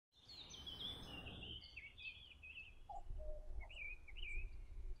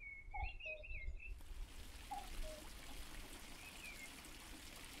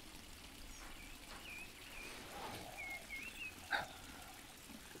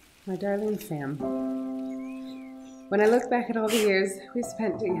My darling Sam. When I look back at all the years we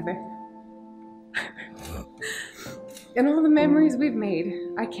spent together and all the memories we've made,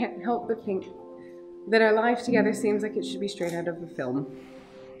 I can't help but think that our life together seems like it should be straight out of a film.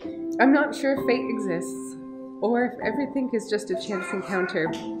 I'm not sure if fate exists or if everything is just a chance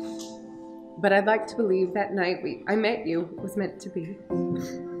encounter, but I'd like to believe that night I met you was meant to be.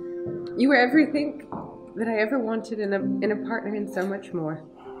 You were everything that I ever wanted in a partner and so much more.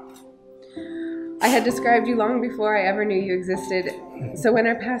 I had described you long before I ever knew you existed, so when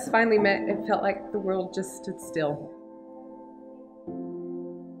our paths finally met, it felt like the world just stood still.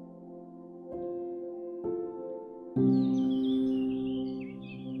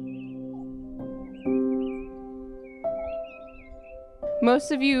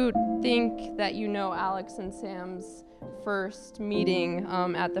 Most of you think that you know Alex and Sam's first meeting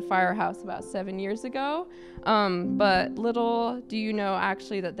at the firehouse about 7 years ago, but little do you know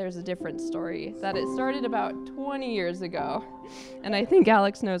actually that there's a different story, that it started about 20 years ago, and I think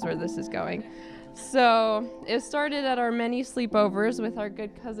Alex knows where this is going. So it started at our many sleepovers with our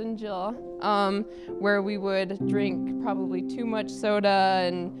good cousin Jill, where we would drink probably too much soda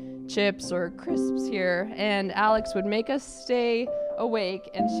and chips or crisps here, and Alex would make us stay awake,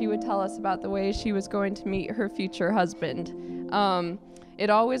 and she would tell us about the way she was going to meet her future husband. It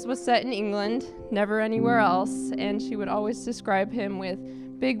always was set in England, never anywhere else, and she would always describe him with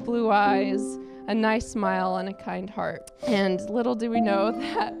big blue eyes, a nice smile, and a kind heart. And little do we know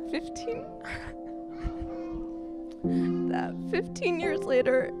that 15 years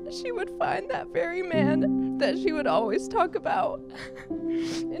later, she would find that very man that she would always talk about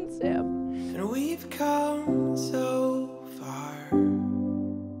in Sam. And we've come so far.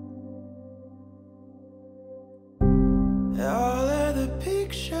 All of the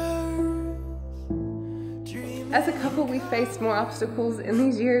pictures. As a couple, we faced more obstacles in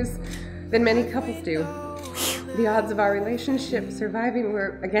these years than many couples do. The odds of our relationship surviving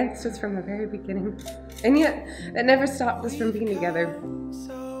were against us from the very beginning, and yet that never stopped us from being together.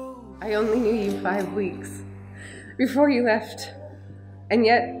 I only knew you 5 weeks before you left, and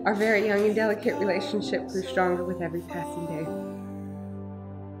yet our very young and delicate relationship grew stronger with every passing day.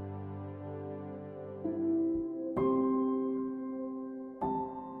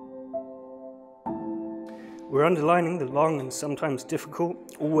 We're underlining the long and sometimes difficult,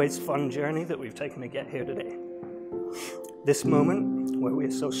 always fun journey that we've taken to get here today. This moment, where we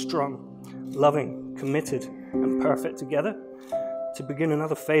are so strong, loving, committed, and perfect together, to begin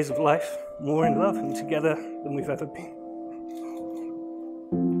another phase of life, more in love and together than we've ever been.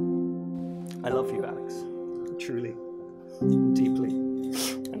 I love you, Alex, truly, deeply,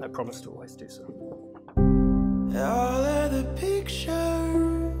 and I promise to always do so. All of the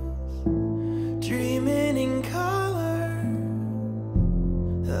pictures, dreaming in color,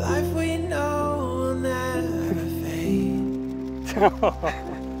 the life we know will never fade.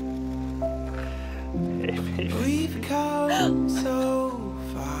 We've come so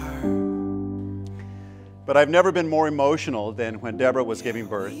far. But I've never been more emotional than when Deborah was giving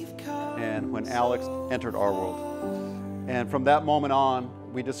birth and when Alex entered our world. And from that moment on,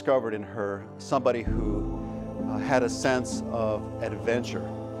 we discovered in her somebody who had a sense of adventure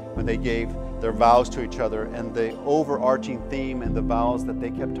when they gave their vows to each other. And the overarching theme and the vows that they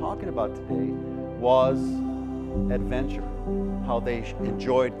kept talking about today was adventure. How they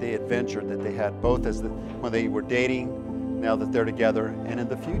enjoyed the adventure that they had, both when they were dating, now that they're together, and in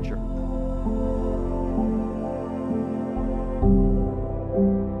the future.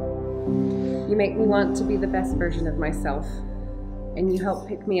 You make me want to be the best version of myself, and you help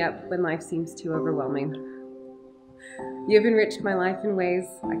pick me up when life seems too overwhelming. You have enriched my life in ways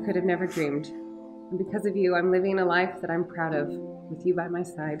I could have never dreamed, and because of you, I'm living a life that I'm proud of, with you by my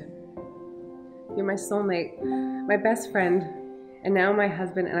side. You're my soulmate, my best friend, and now my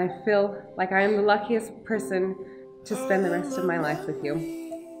husband, and I feel like I am the luckiest person to spend the rest of my life with you.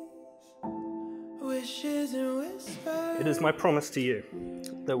 It is my promise to you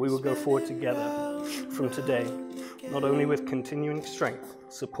that we will go forward together from today, not only with continuing strength,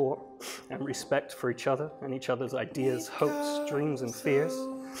 support, and respect for each other and each other's ideas, hopes, dreams, and fears,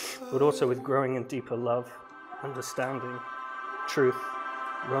 but also with growing and deeper love, understanding, truth,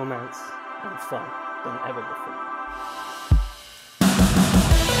 romance, and fun than ever before.